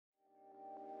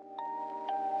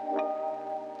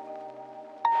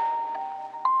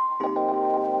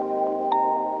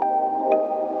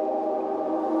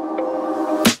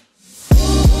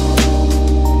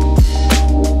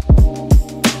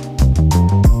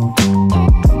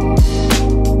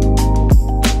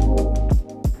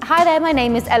there, my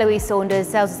name is Eloise Saunders,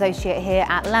 Sales Associate here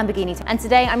at Lamborghini, and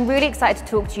today I'm really excited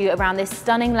to talk to you around this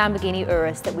stunning Lamborghini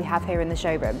Urus that we have here in the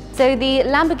showroom. So the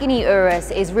Lamborghini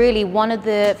Urus is really one of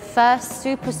the first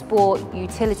super sport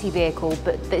utility vehicle,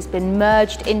 but that's been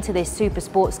merged into this super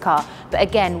sports car, but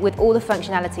again with all the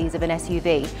functionalities of an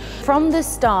SUV. From the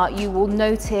start you will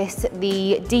notice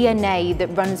the DNA that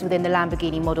runs within the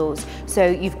Lamborghini models. So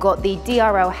you've got the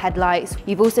DRL headlights,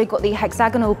 you've also got the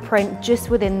hexagonal print just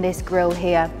within this grille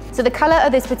here. So the colour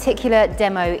of this particular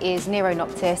demo is Nero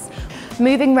Noctis.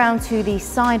 Moving round to the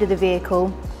side of the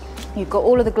vehicle, you've got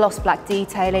all of the gloss black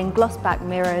detailing, gloss black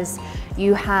mirrors.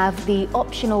 You have the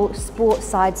optional sport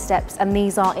side steps, and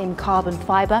these are in carbon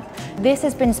fibre. This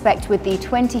has been specced with the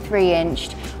 23-inch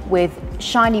with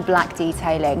shiny black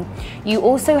detailing. You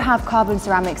also have carbon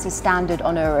ceramics as standard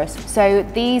on Urus. So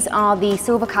these are the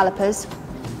silver calipers,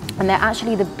 and they're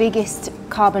actually the biggest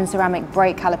carbon ceramic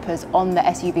brake calipers on the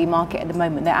SUV market at the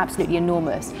moment. They're absolutely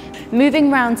enormous. Moving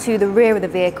round to the rear of the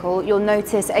vehicle, you'll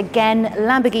notice again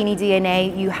Lamborghini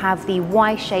DNA. You have the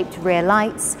Y-shaped rear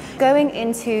lights. Going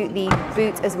into the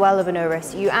boot as well of an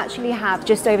Urus, you actually have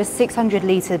just over 600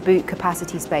 litre boot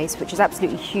capacity space, which is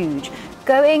absolutely huge.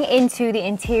 Going into the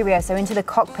interior, so into the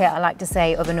cockpit, I like to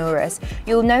say, of an Urus,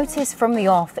 you'll notice from the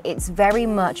off it's very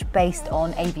much based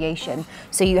on aviation.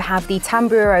 So you have the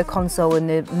Tamburero console in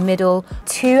the middle,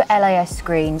 two LIS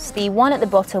screens. The one at the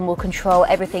bottom will control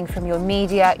everything from your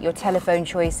media, your telephone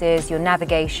choices, your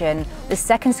navigation. The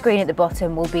second screen at the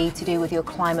bottom will be to do with your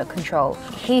climate control.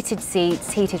 Heated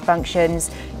seats, heated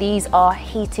functions. These are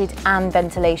heated and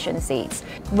ventilation seats.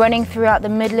 Running throughout the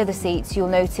middle of the seats, you'll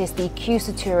notice the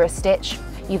Cusattura stitch.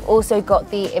 You've also got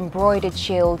the embroidered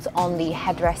shields on the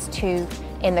headrest too,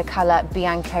 in the colour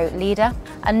Bianco Leader.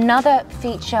 Another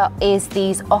feature is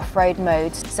these off-road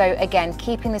modes. So again,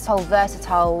 keeping this whole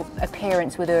versatile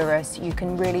appearance with Urus, you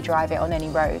can really drive it on any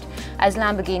road. As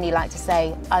Lamborghini like to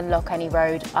say, unlock any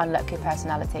road, unlock your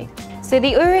personality. So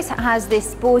the Urus has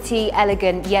this sporty,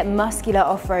 elegant, yet muscular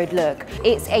off-road look.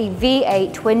 It's a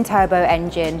V8 twin-turbo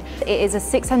engine. It is a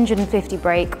 650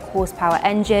 brake horsepower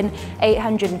engine,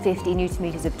 850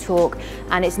 Nm of torque,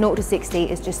 and its 0 to 60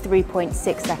 is just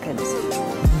 3.6 seconds.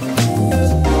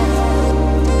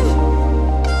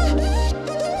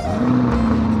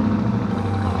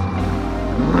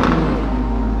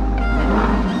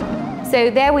 So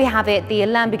there we have it, the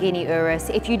Lamborghini Urus.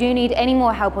 If you do need any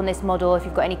more help on this model, if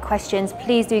you've got any questions,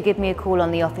 please do give me a call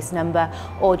on the office number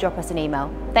or drop us an email.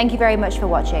 Thank you very much for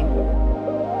watching.